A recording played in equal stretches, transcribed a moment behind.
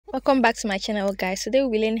Welcome back to my channel, guys. Today we'll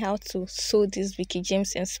be learning how to sew this VEEKEE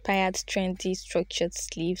James inspired trendy structured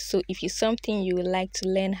sleeve. So if it's something you would like to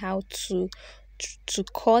learn how to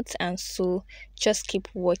cut and sew, just keep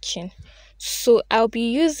watching. So I'll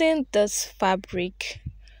be using this fabric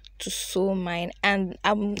to sew mine, and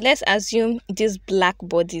let's assume this black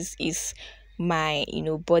bodice is my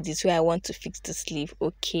bodice where I want to fix the sleeve.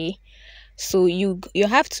 Okay, so you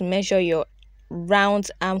have to measure your round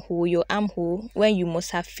armhole, your armhole, when you must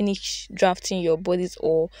have finished drafting your bodies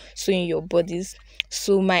or sewing your bodies.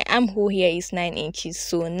 So my armhole here is 9 inches,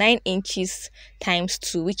 so 9 inches times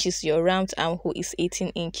 2, which is your round armhole, is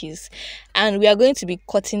 18 inches, and we are going to be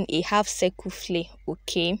cutting a half circle flare.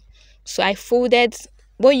 Okay, so I folded.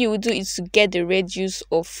 What you will do is to get the radius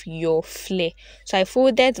of your flare. So I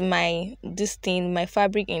folded my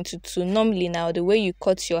fabric into two. Normally, now the way you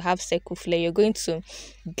cut your half circle flare, you're going to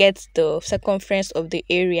get the circumference of the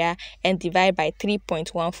area and divide by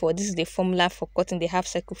 3.14. This is the formula for cutting the half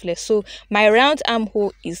circle flare. So my round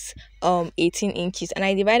armhole is 18 inches, and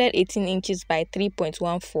I divided 18 inches by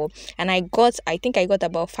 3.14, and I think I got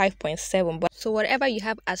about 5.7. But so whatever you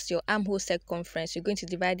have as your armhole circumference, you're going to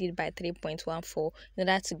divide it by 3.14 in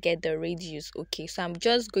order to get the radius. Okay, so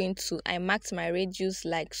I marked my radius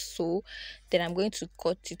like so, then I'm going to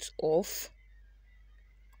cut it off.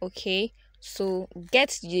 Okay, so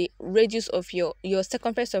get the radius of your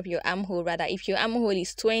circumference of your armhole. Rather, if your armhole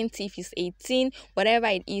is 20, if it's 18, whatever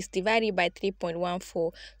it is, divide it by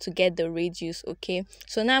 3.14 to get the radius. Okay,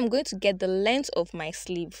 so now I'm going to get the length of my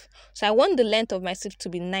sleeve. So I want the length of my sleeve to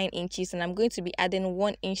be 9 inches, and I'm going to be adding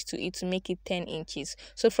 1 inch to it to make it 10 inches.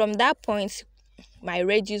 So from that point, my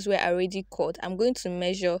radius were already cut. I'm going to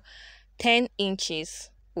measure 10 inches.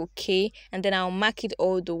 Okay, and then I'll mark it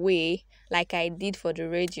all the way like I did for the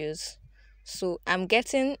radius. So I'm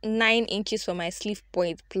getting 9 inches for my sleeve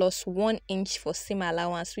point plus 1 inch for seam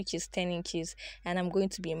allowance, which is 10 inches, and I'm going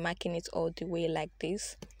to be marking it all the way like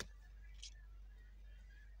this.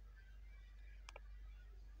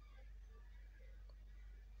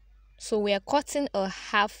 So we are cutting a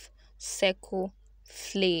half circle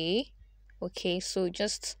flare. Okay, so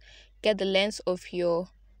just get the length of your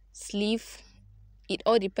sleeve. It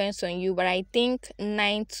all depends on you, but I think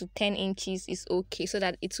 9 to 10 inches is okay, so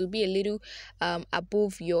that it will be a little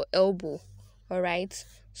above your elbow. All right,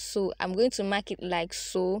 so I'm going to mark it like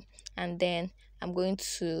so, and then I'm going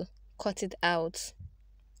to cut it out.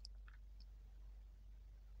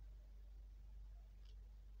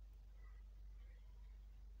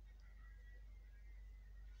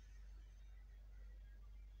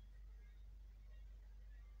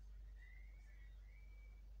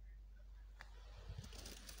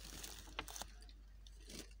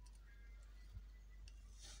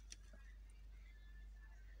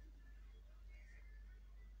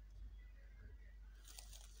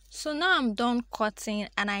 So now I'm done cutting,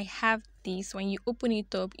 and I have this. When you open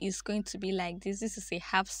it up, it's going to be like this. This is a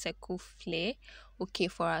half circle flare, okay,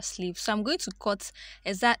 for our sleeve. So I'm going to cut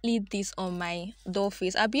exactly this on my doll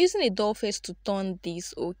face. I'll be using a doll face to turn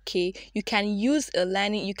this. Okay, you can use a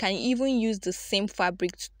lining, you can even use the same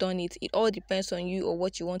fabric to turn it. It all depends on you or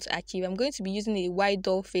what you want to achieve. I'm going to be using a white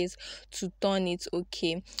doll face to turn it.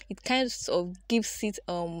 Okay, it kind of gives it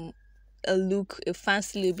a look, a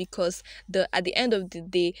fancy look, because at the end of the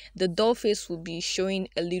day the doll face will be showing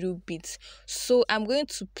a little bit. So I'm going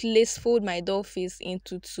to fold my doll face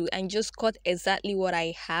into two and just cut exactly what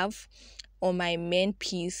I have on my main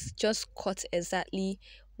piece. Just cut exactly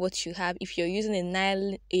what you have. If you're using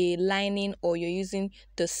a lining, or you're using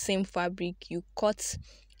the same fabric, you cut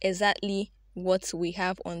exactly what we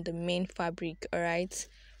have on the main fabric. All right,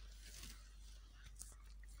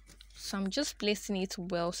 so I'm just placing it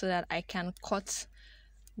well so that I can cut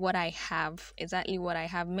what I have, exactly what I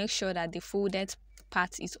have. Make sure that the folded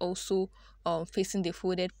part is also facing the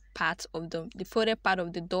folded part of the folded part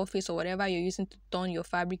of the doll face, or whatever you're using to turn your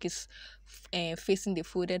fabric is facing the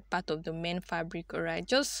folded part of the main fabric. All right,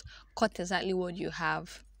 just cut exactly what you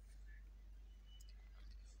have.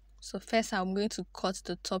 So first I'm going to cut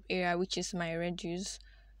the top area, which is my radius.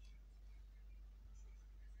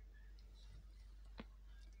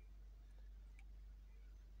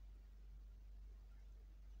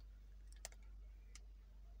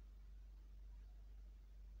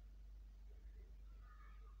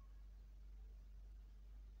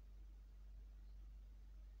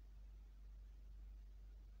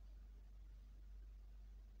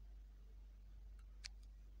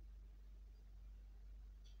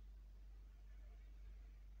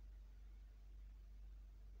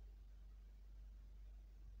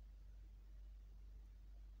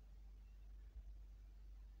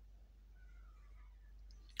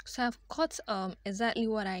 So I've cut exactly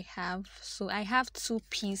what I have. So I have two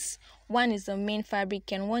pieces. One is the main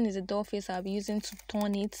fabric and one is the doll face I'll be using to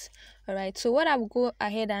turn it. Alright. So what I'll go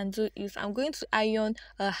ahead and do is I'm going to iron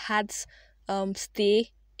a hard stay,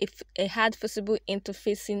 if a hard visible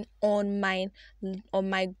interfacing on my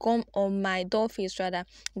gum, on my doll face rather.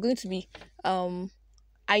 I'm going to be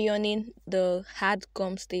ironing the hard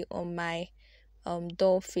gum stay on my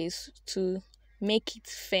doll face to make it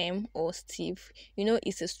firm or stiff.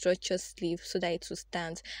 It's a structured sleeve so that it will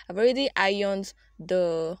stand. I've already ironed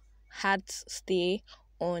the hard stay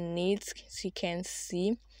on it, so you can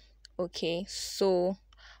see. Okay, so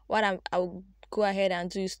what I'll go ahead and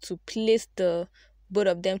do is to place the both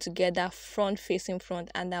of them together, front facing front,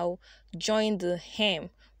 and I'll join the hem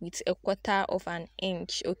with a quarter of an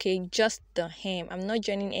inch. Okay, just the hem. I'm not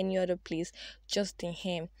joining any other place, just the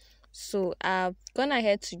hem. So I've gone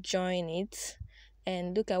ahead to join it,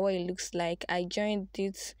 and look at what it looks like. I joined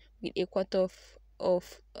it with a quarter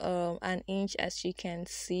of an inch, as you can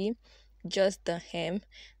see, just the hem.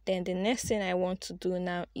 Then the next thing I want to do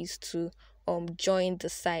now is to join the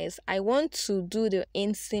sides. I want to do the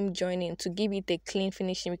inseam joining to give it a clean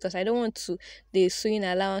finishing, because I don't want the sewing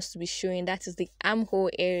allowance to be showing. That is the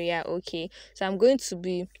armhole area. Okay, so I'm going to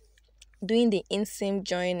be doing the inseam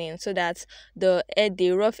joining so that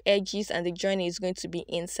the rough edges and the joining is going to be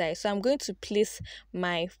inside. So I'm going to place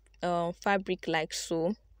my fabric like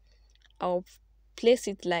so. I'll place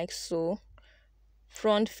it like so,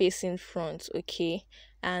 front facing front. Okay,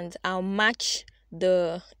 and I'll match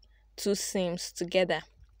the two seams together.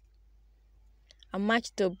 I'll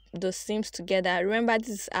match the seams together. Remember,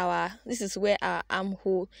 this is where our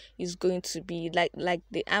armhole is going to be, like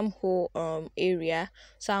the armhole area.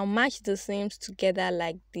 So I'll match the seams together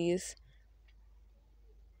like this.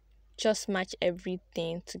 Just match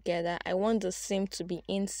everything together. I want the seam to be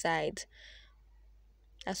inside.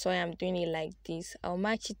 That's why I'm doing it like this. I'll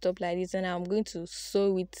match it up like this, and I'm going to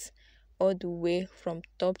sew it all the way from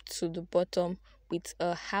top to the bottom with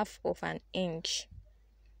a half of an inch.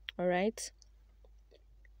 All right,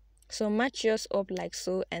 so match yours up like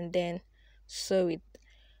so and then sew it.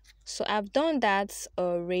 So I've done that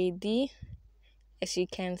already, as you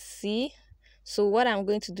can see. So what I'm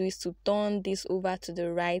going to do is to turn this over to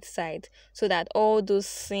the right side so that all those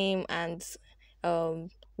seam and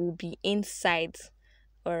will be inside.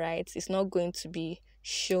 All right, it's not going to be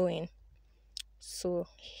showing. So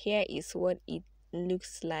here is what it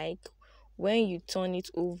looks like when you turn it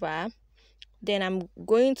over. Then I'm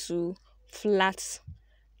going to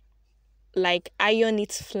iron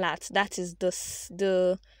it flat. That is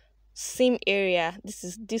the seam area.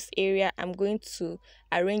 This area. I'm going to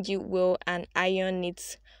arrange it well and iron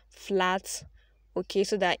it flat. Okay,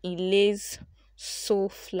 so that it lays so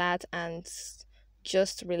flat and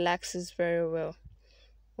just relaxes very well.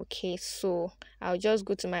 Okay, so I'll just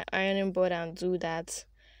go to my ironing board and do that.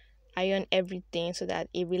 Iron everything so that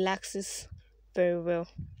it relaxes very well.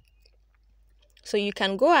 So you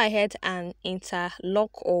can go ahead and interlock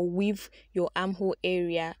or weave your armhole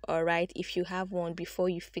area, all right, if you have one, before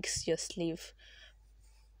you fix your sleeve.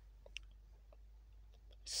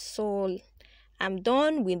 So I'm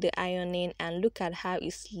done with the ironing, and look at how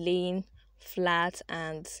it's laying flat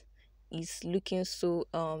and is looking so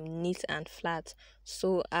neat and flat.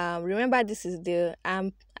 So remember, this is the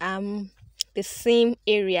same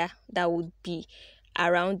area that would be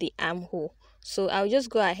around the armhole. So I'll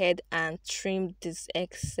just go ahead and trim this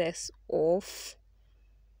excess off.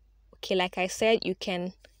 Okay, like I said, you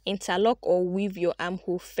can interlock or weave your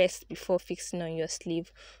armhole first before fixing on your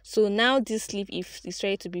sleeve. So now this sleeve is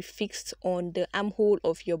ready to be fixed on the armhole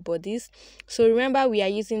of your bodies. So remember, we are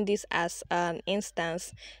using this as an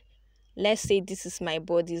instance. Let's say this is my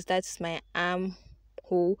bodies, that's my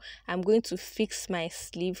armhole. I'm going to fix my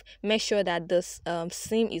sleeve. Make sure that this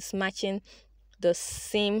seam is matching the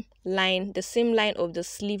same line of the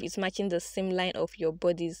sleeve is matching the same line of your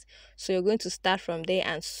bodies. So you're going to start from there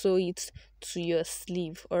and sew it to your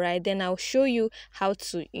sleeve. All right, then I'll show you how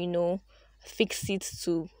to fix it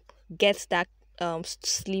to get that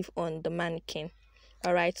sleeve on the mannequin.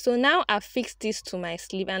 All right, so now I've fixed this to my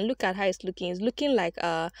sleeve, and look at how it's looking like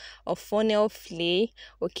a funnel flare.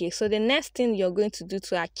 Okay, so the next thing you're going to do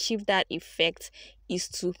to achieve that effect is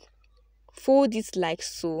to fold it like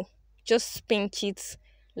so. Just pinch it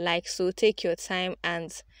like so. Take your time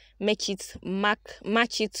and match it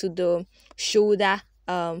to the shoulder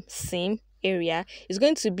seam area. It's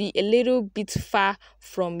going to be a little bit far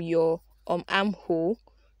from your armhole.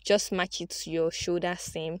 Just match it to your shoulder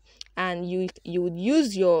seam, and you would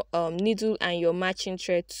use your needle and your matching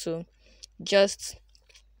thread to just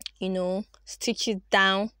stitch it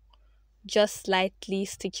down just slightly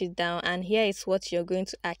stitch it down, and here is what you're going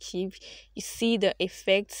to achieve. You see the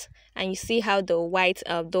effects, and you see how the white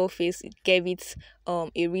doll face, it gave it a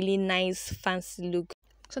really nice fancy look.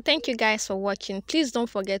 So thank you guys for watching. Please don't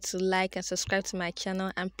forget to like and subscribe to my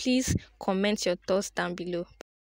channel, and please comment your thoughts down below.